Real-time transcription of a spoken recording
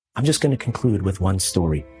I'm just going to conclude with one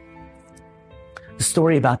story. The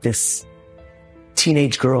story about this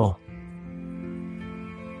teenage girl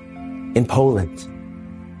in Poland,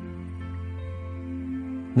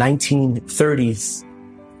 1930s.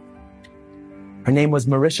 Her name was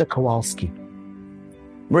Marysia Kowalski.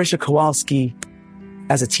 Marysia Kowalski,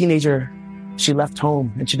 as a teenager, she left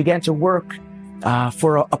home and she began to work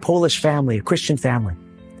for a Polish family, a Christian family.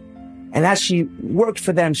 And as she worked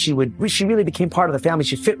for them, she really became part of the family.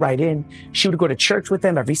 She fit right in. She would go to church with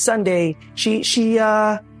them every Sunday. She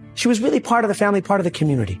was really part of the family, part of the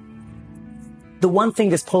community. The one thing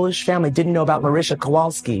this Polish family didn't know about Marysia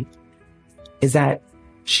Kowalski is that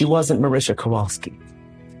she wasn't Marysia Kowalski.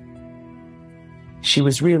 She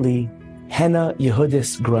was really Hannah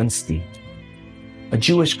Yehudis Grunstein, a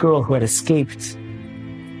Jewish girl who had escaped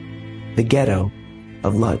the ghetto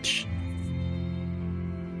of Lodz.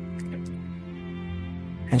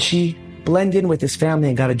 And she blended in with this family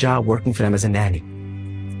and got a job working for them as a nanny.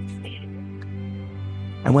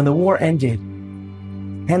 And when the war ended,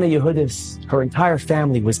 Hannah Yehudis, her entire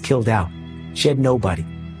family was killed out. She had nobody.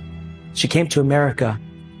 She came to America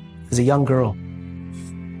as a young girl,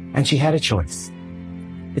 and she had a choice.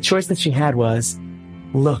 The choice that she had was,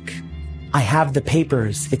 look, I have the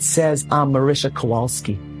papers. It says I'm Marysia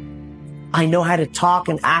Kowalski. I know how to talk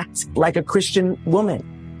and act like a Christian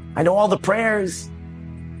woman. I know all the prayers.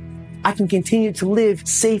 I can continue to live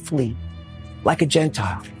safely like a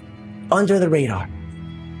Gentile, under the radar.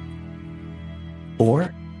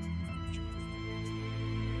 Or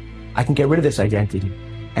I can get rid of this identity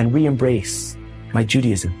and re-embrace my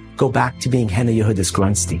Judaism, go back to being Hannah Yehudis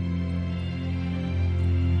Grunstein.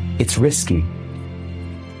 It's risky,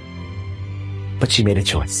 but she made a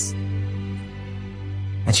choice.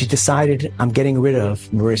 And she decided, I'm getting rid of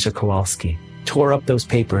Marysia Kowalski, tore up those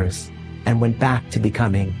papers, and went back to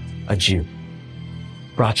becoming a Jew.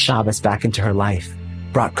 Brought Shabbos back into her life,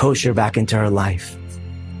 brought kosher back into her life.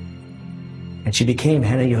 And she became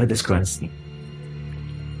Hannah Yehudis Grunstein.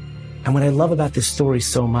 And what I love about this story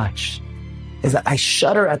so much is that I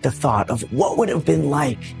shudder at the thought of what would it have been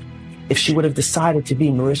like if she would have decided to be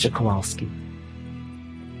Marysia Kowalski.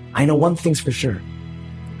 I know one thing's for sure.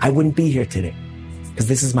 I wouldn't be here today, because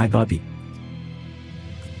this is my bubby.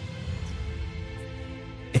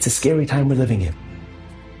 It's a scary time we're living in.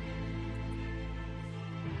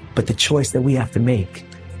 But the choice that we have to make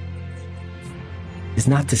is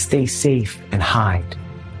not to stay safe and hide,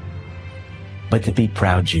 but to be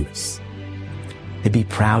proud Jews. To be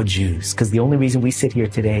proud Jews. Because the only reason we sit here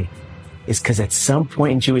today is because at some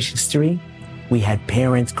point in Jewish history, we had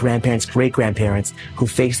parents, grandparents, great-grandparents who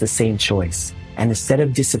faced the same choice. And instead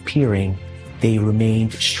of disappearing, they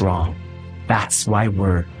remained strong. That's why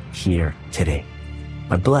we're here today.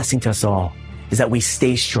 My blessing to us all is that we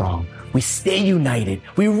stay strong. We stay united.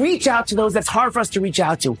 We reach out to those that's hard for us to reach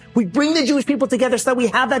out to. We bring the Jewish people together so that we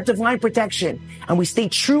have that divine protection. And we stay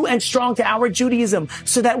true and strong to our Judaism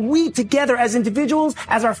so that we together as individuals,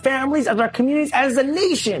 as our families, as our communities, as a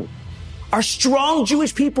nation, are strong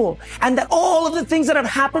Jewish people. And that all of the things that have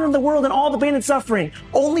happened in the world and all the pain and suffering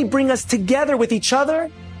only bring us together with each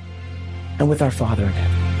other and with our Father in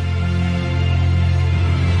heaven.